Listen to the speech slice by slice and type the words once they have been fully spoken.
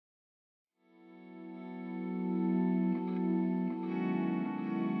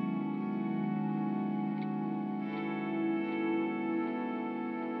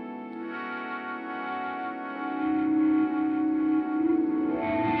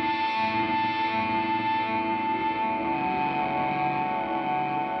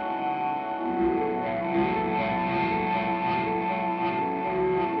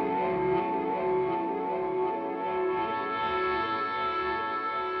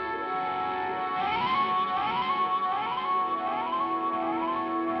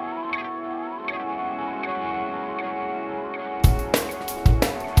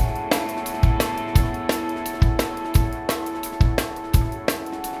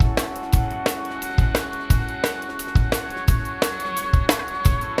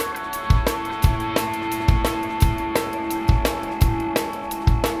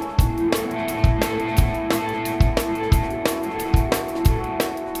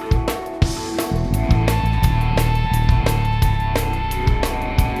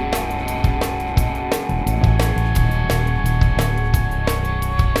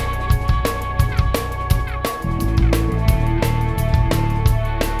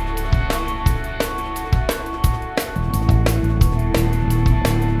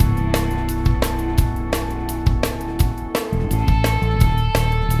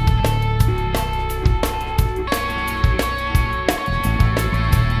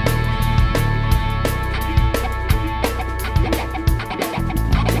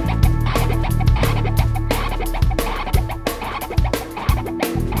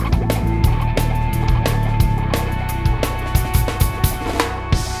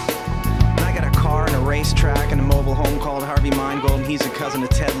he's a cousin of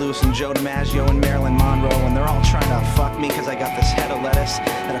Ted Lewis and Joe DiMaggio and Marilyn Monroe, and they're all trying to fuck me because I got this head of lettuce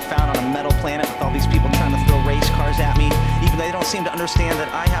that I found on a metal planet with all these people trying to throw race cars at me, even though they don't seem to understand that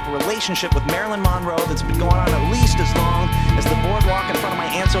I have a relationship with Marilyn Monroe that's been going on at least as long as the boardwalk in front of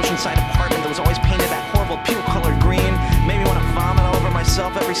my aunt's oceanside apartment that was always painted that horrible puke-colored green. Made me want to vomit all over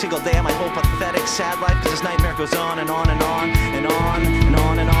myself every single day of my whole pathetic, sad life, because this nightmare goes on and on and on and on and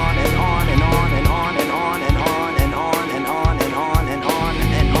on and on and on and on and on and on and on and on and on and on and on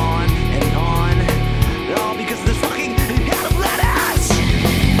and on and on, all because of this fucking head of lettuce!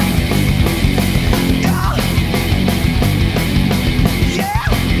 Yeah!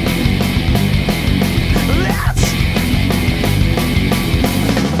 Let's!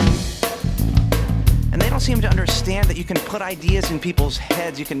 And they don't seem to understand that you can put ideas in people's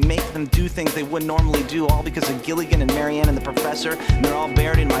heads, you can make them do things they wouldn't normally do, all because of Gilligan and Marianne and the professor, and they're all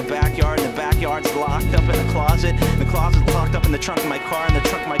buried in my backyard, and the backyard's locked up in the closet's locked up in the trunk of my car, and the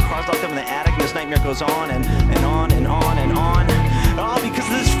trunk of my car's locked up in the attic, and this nightmare goes on and on and on and on, all because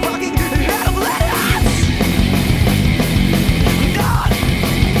of this fucking head of lettuce! God!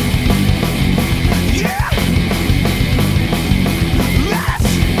 Yeah!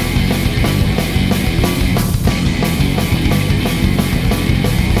 Lettuce!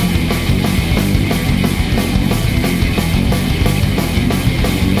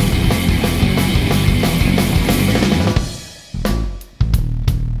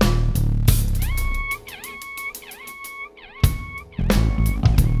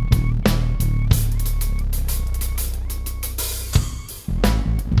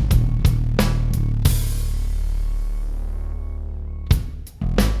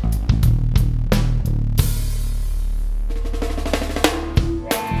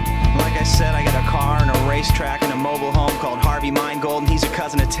 I got a car and a racetrack and a mobile home called Harvey Meingold, and he's a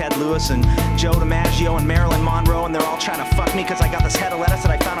cousin of Ted Lewis and Joe DiMaggio and Marilyn Monroe, and they're all trying to fuck me because I got this head of lettuce that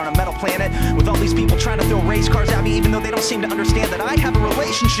I found on a metal planet with all these people trying to throw race cars at me, even though they don't seem to understand that I have a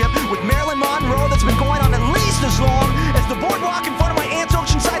relationship with Marilyn Monroe that's been going on at least as long as the boardwalk in front of my aunt's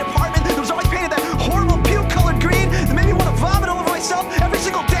oceanside